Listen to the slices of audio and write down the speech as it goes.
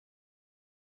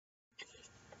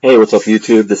Hey, what's up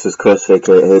YouTube? This is Chris,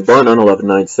 aka Bun on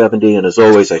 11970, and as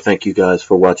always, I thank you guys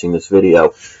for watching this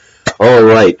video.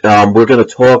 Alright, we're going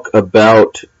to talk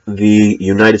about the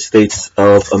United States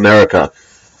of America.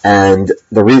 And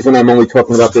the reason I'm only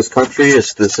talking about this country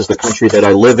is this is the country that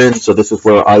I live in, so this is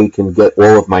where I can get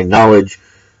all of my knowledge.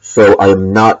 So I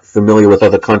am not familiar with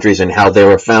other countries and how they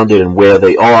were founded and where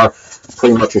they are.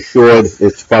 Pretty much assured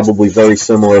it's probably very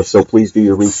similar, so please do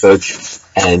your research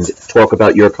and talk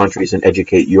about your countries and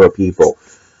educate your people.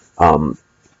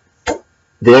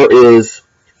 There is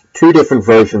two different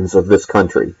versions of this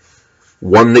country.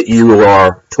 One that you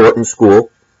are taught in school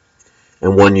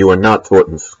and one you are not taught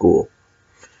in school.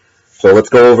 So let's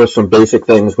go over some basic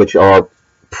things which are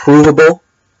provable.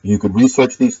 You could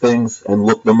research these things and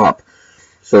look them up.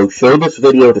 So show this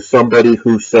video to somebody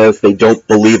who says they don't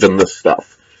believe in this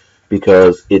stuff,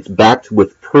 because it's backed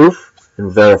with proof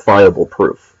and verifiable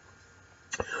proof.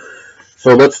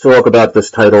 So let's talk about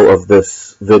this title of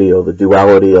this video, The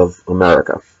Duality of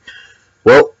America.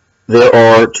 Well, there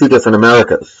are two different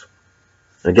Americas.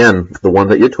 Again, the one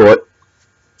that you're taught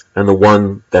and the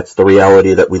one that's the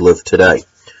reality that we live today.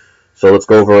 So let's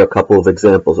go over a couple of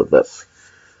examples of this.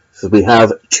 So we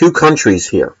have two countries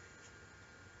here,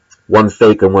 one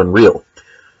fake and one real.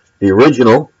 The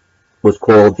original was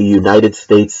called the United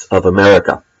States of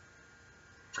America.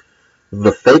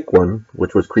 The fake one,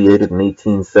 which was created in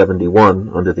 1871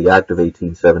 under the Act of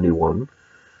 1871,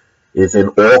 is in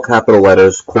all capital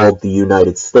letters called the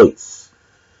United States.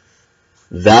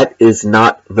 That is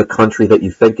not the country that you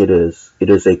think it is. It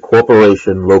is a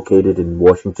corporation located in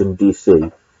Washington,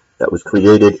 D.C. that was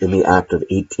created in the Act of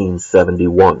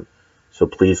 1871. So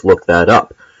please look that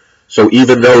up. So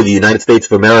even though the United States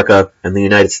of America and the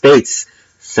United States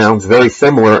sounds very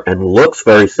similar and looks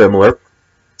very similar,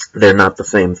 they're not the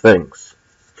same things.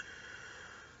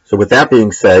 So with that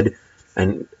being said,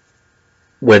 and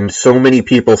when so many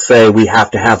people say we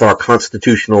have to have our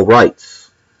constitutional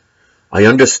rights, I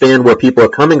understand where people are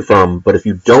coming from, but if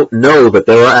you don't know that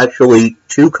there are actually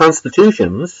two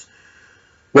constitutions,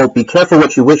 well, be careful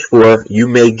what you wish for. You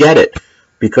may get it,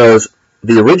 because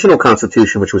the original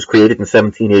Constitution, which was created in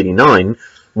 1789,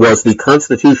 was the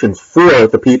Constitution for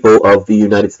the people of the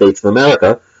United States of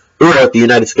America, or the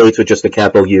United States with just a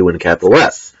capital U and a capital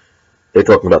S. They're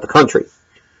talking about the country.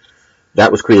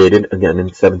 That was created, again, in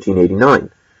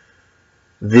 1789.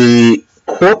 The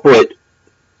corporate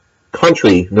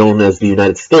country known as the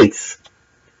United States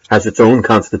has its own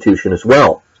Constitution as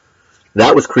well.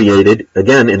 That was created,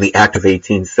 again, in the Act of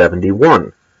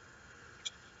 1871.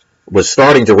 Was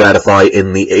starting to ratify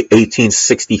in the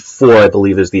 1864, I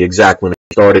believe is the exact when it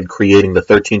started creating the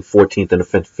 13th, 14th, and the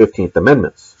 15th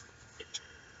Amendments.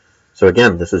 So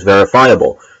again, this is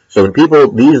verifiable. So when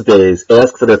people these days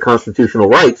ask for their constitutional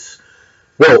rights,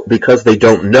 well, because they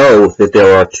don't know that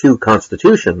there are two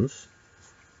constitutions,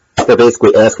 they're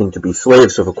basically asking to be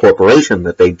slaves of a corporation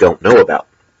that they don't know about.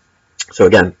 So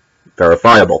again,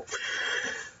 verifiable.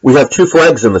 We have two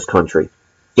flags in this country.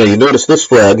 Yeah, you notice this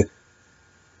flag.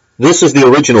 This is the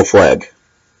original flag.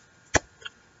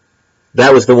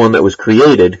 That was the one that was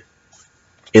created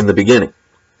in the beginning.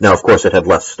 Now, of course, it had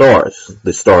less stars.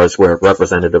 The stars were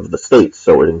representative of the states,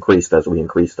 so it increased as we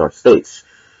increased our states.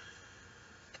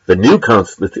 The new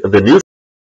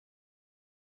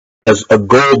has a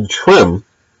gold trim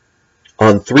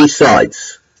on three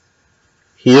sides.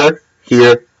 Here,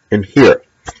 here, and here.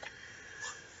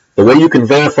 The way you can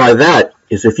verify that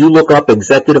is if you look up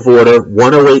Executive Order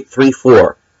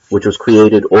 10834, which was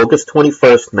created August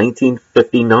 21st,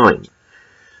 1959.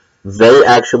 They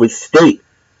actually state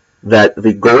that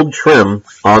the gold trim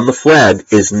on the flag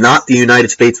is not the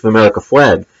United States of America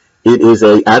flag. It is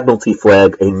an Admiralty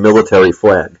flag, a military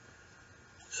flag.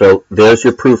 So there's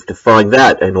your proof to find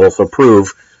that, and also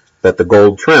prove that the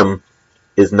gold trim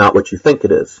is not what you think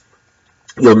it is.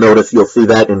 You'll notice, you'll see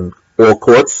that in all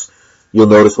courts. You'll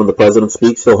notice when the president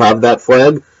speaks, he'll have that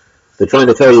flag. They're trying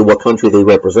to tell you what country they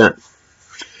represent.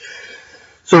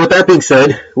 So with that being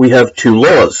said, we have two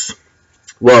laws.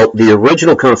 Well, the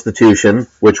original Constitution,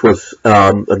 which was,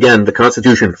 again, the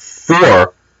Constitution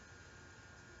for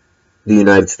the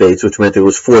United States, which meant it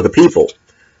was for the people,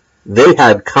 they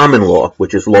had common law,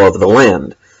 which is law of the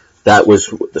land. That was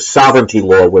the sovereignty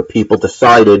law, where people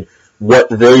decided what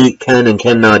they can and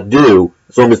cannot do,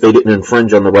 as long as they didn't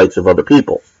infringe on the rights of other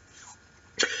people.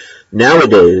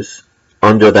 Nowadays,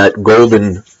 under that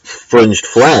golden fringed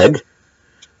flag,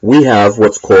 we have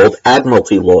what's called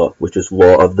Admiralty law, which is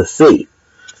law of the sea.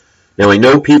 Now, I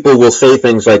know people will say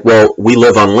things like, well, we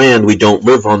live on land, we don't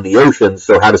live on the ocean,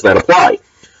 so how does that apply?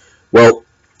 Well,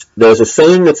 there's a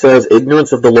saying that says,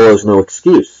 ignorance of the law is no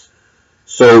excuse.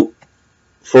 So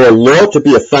for a law to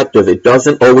be effective, it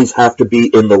doesn't always have to be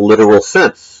in the literal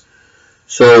sense.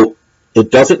 So it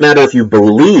doesn't matter if you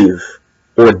believe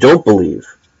or don't believe.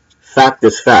 Fact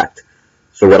is fact.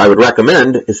 So what I would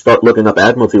recommend is start looking up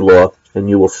admiralty law, and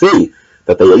you will see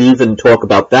that they even talk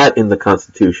about that in the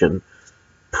Constitution,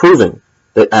 proving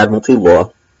that admiralty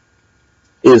law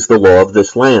is the law of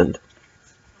this land.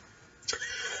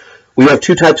 We have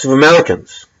two types of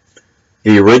Americans.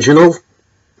 The original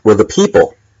were the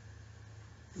people.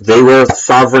 They were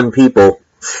sovereign people,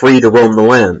 free to roam the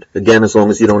land, again, as long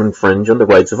as you don't infringe on the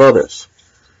rights of others.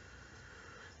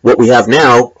 What we have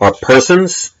now are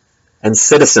persons and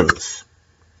citizens.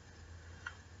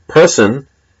 Person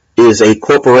is a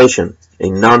corporation, a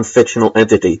non-fictional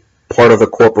entity, part of a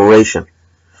corporation.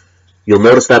 You'll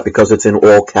notice that because it's in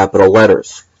all capital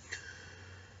letters.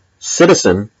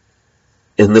 Citizen,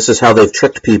 and this is how they've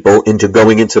tricked people into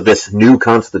going into this new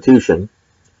Constitution.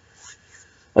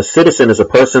 A citizen is a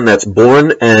person that's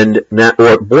born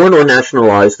or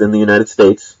nationalized in the United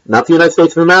States, not the United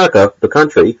States of America, the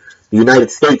country, the United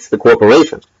States, the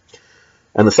corporation.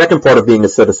 And the second part of being a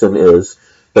citizen is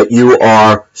that you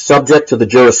are subject to the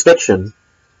jurisdiction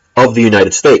of the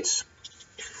United States.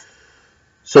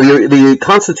 So the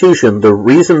Constitution, the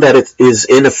reason that it is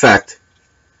in effect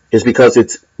is because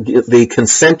it's the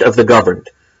consent of the governed.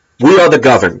 We are the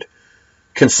governed.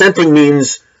 Consenting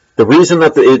means the reason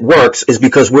that it works is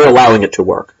because we're allowing it to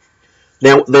work.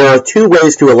 Now, there are two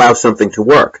ways to allow something to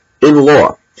work in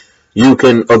law. You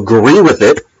can agree with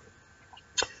it,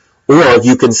 or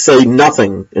you can say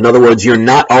nothing. In other words, you're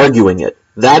not arguing it.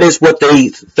 That is what they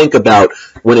think about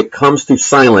when it comes to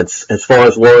silence as far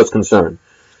as law is concerned.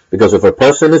 Because if a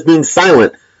person is being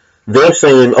silent, they're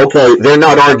saying, okay, they're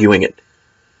not arguing it.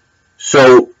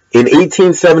 So in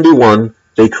 1871,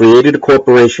 they created a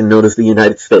corporation known as the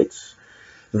United States.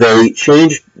 They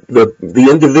changed the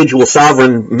individual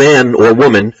sovereign man or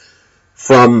woman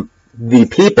from the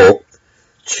people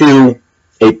to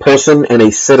a person and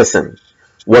a citizen.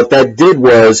 What that did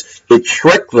was it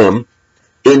tricked them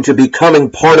into becoming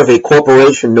part of a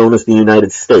corporation known as the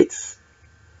United States.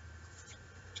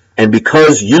 And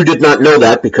because you did not know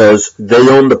that, because they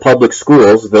own the public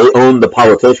schools, they own the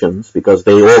politicians, because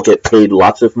they all get paid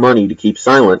lots of money to keep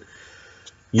silent,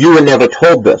 you were never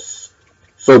told this.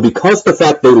 So because the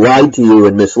fact they lied to you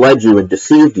and misled you and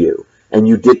deceived you, and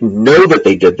you didn't know that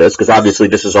they did this, because obviously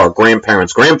this is our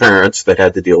grandparents' grandparents that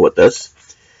had to deal with this,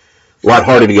 a lot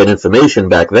harder to get information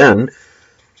back then,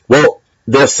 well,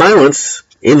 their silence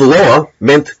in law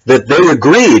meant that they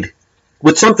agreed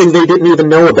with something they didn't even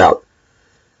know about.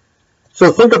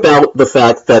 So think about the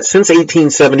fact that since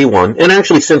 1871, and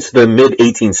actually since the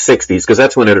mid-1860s, because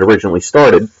that's when it originally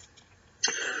started,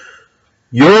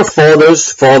 your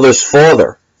father's father's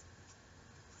father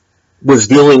was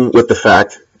dealing with the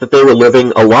fact that they were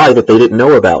living a lie that they didn't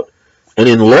know about. And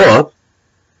in law,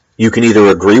 you can either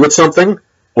agree with something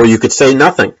or you could say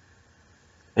nothing.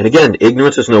 And again,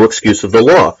 ignorance is no excuse of the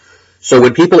law. So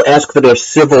when people ask for their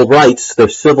civil rights, their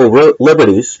civil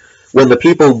liberties, when the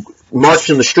people march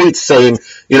in the streets saying,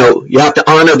 you know, you have to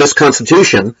honor this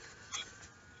Constitution,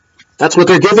 that's what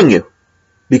they're giving you.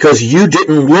 Because you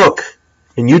didn't look,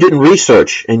 and you didn't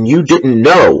research, and you didn't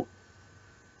know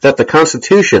that the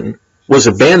Constitution was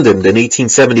abandoned in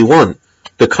 1871.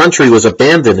 The country was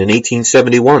abandoned in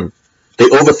 1871. They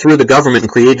overthrew the government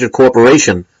and created a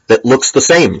corporation that looks the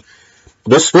same.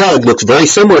 This flag looks very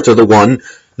similar to the one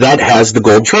that has the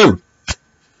gold trim.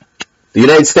 The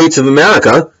United States of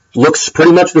America looks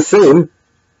pretty much the same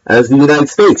as the United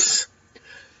States.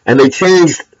 And they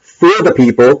changed for the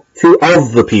people to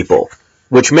of the people,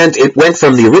 which meant it went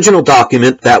from the original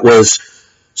document that was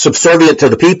subservient to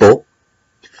the people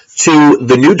to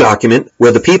the new document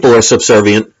where the people are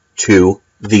subservient to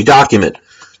the document.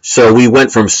 So we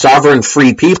went from sovereign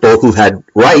free people who had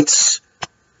rights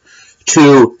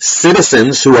to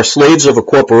citizens who are slaves of a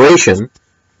corporation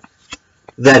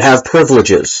that have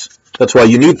privileges. That's why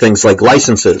you need things like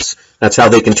licenses. That's how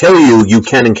they can tell you you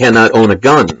can and cannot own a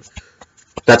gun.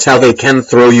 That's how they can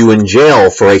throw you in jail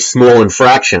for a small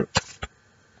infraction.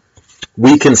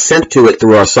 We consent to it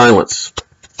through our silence.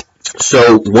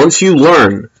 So once you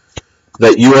learn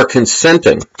that you are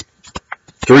consenting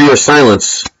through your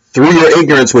silence, through your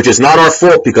ignorance, which is not our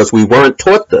fault because we weren't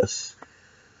taught this,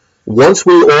 once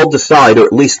we all decide, or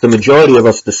at least the majority of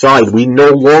us decide, we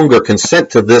no longer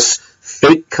consent to this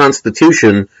fake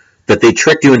Constitution that they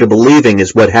tricked you into believing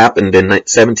is what happened in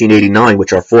 1789,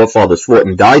 which our forefathers fought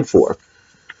and died for,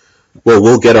 well,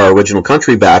 we'll get our original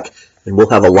country back, and we'll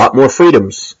have a lot more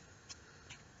freedoms.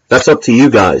 That's up to you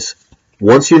guys.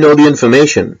 Once you know the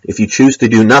information, if you choose to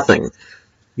do nothing,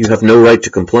 you have no right to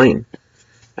complain.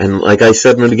 And like I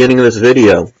said in the beginning of this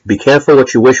video, be careful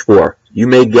what you wish for. You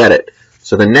may get it.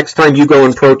 So the next time you go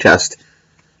and protest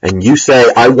and you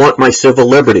say, I want my civil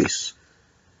liberties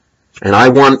and I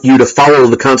want you to follow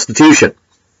the Constitution,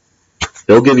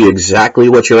 they'll give you exactly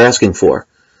what you're asking for.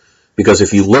 Because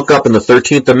if you look up in the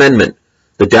 13th Amendment,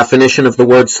 the definition of the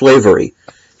word slavery,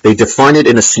 they define it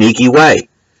in a sneaky way.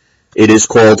 It is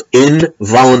called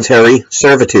involuntary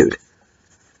servitude.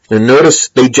 And notice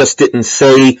they just didn't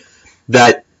say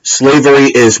that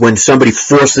slavery is when somebody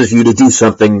forces you to do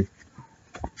something,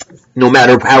 no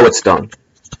matter how it's done.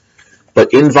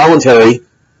 But involuntary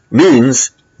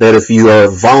means that if you are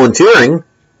volunteering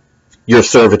your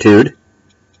servitude,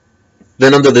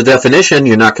 then under the definition,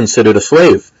 you're not considered a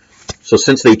slave. So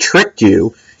since they tricked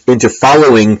you into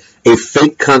following a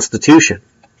fake constitution,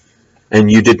 and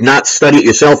you did not study it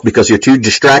yourself because you're too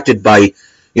distracted by,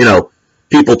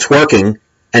 people twerking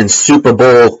and Super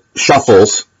Bowl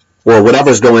shuffles or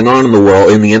whatever's going on in the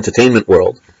world, in the entertainment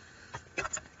world,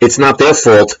 it's not their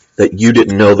fault that you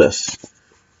didn't know this.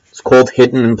 It's called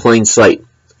hidden in plain sight.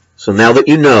 So now that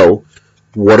you know,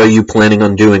 what are you planning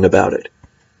on doing about it?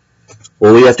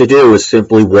 All we have to do is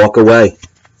simply walk away.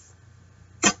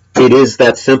 It is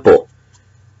that simple.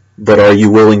 But are you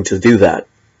willing to do that?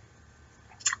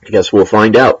 I guess we'll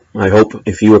find out. I hope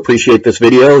if you appreciate this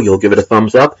video, you'll give it a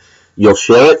thumbs up. You'll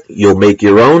share it. You'll make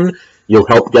your own. You'll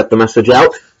help get the message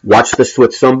out. Watch this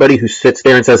with somebody who sits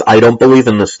there and says, I don't believe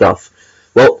in this stuff.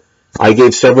 Well, I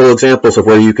gave several examples of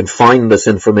where you can find this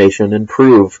information and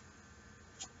prove.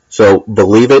 So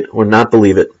believe it or not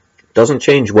believe it. It doesn't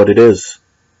change what it is.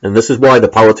 And this is why the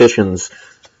politicians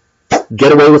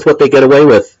get away with what they get away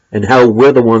with, and how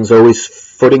we're the ones always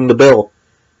footing the bill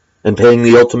and paying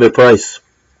the ultimate price.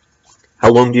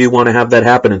 How long do you want to have that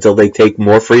happen until they take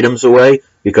more freedoms away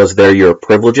because they're your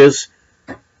privileges,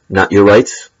 not your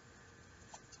rights?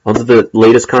 Under the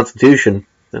latest Constitution,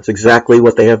 that's exactly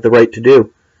what they have the right to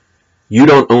do. You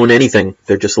don't own anything.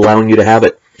 They're just allowing you to have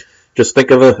it. Just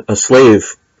think of a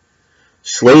slave.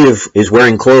 Slave is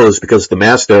wearing clothes because the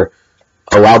master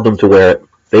allowed them to wear it.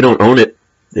 They don't own it.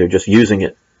 They're just using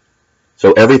it.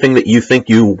 So everything that you think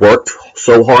you worked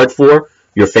so hard for,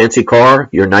 your fancy car,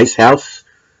 your nice house,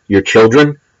 your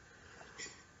children,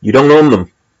 you don't own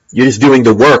them. You're just doing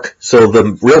the work so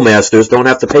the real masters don't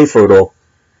have to pay for it all.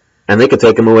 And they can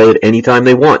take them away at any time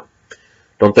they want.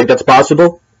 Don't think that's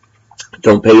possible?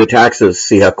 Don't pay your taxes.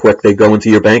 See how quick they go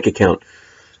into your bank account.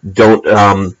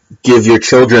 Don't give your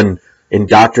children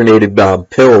indoctrinated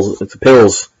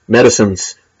pills,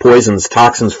 medicines, poisons,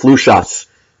 toxins, flu shots,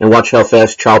 and watch how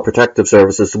fast Child Protective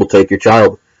Services will take your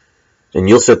child. And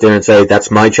you'll sit there and say,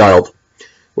 that's my child.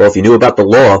 Well, if you knew about the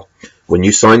law, when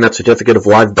you signed that certificate of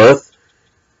live birth,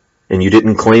 and you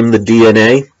didn't claim the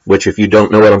DNA, which if you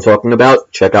don't know what I'm talking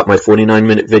about, check out my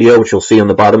 49-minute video, which you'll see on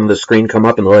the bottom of the screen come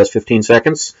up in the last 15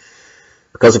 seconds.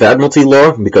 Because of admiralty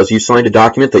law, because you signed a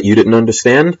document that you didn't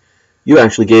understand, you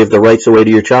actually gave the rights away to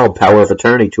your child, power of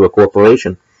attorney to a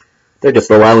corporation. They're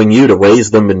just allowing you to raise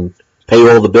them and pay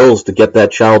all the bills to get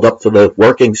that child up to the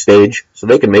working stage so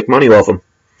they can make money off them.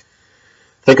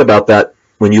 Think about that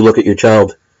when you look at your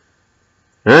child.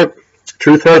 Alright?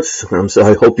 Truth hurts.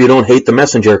 I hope you don't hate the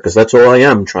messenger, because that's all I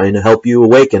am, trying to help you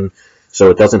awaken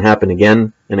so it doesn't happen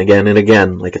again and again and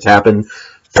again like it's happened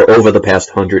for over the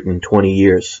past 120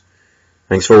 years.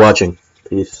 Thanks for watching.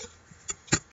 Peace.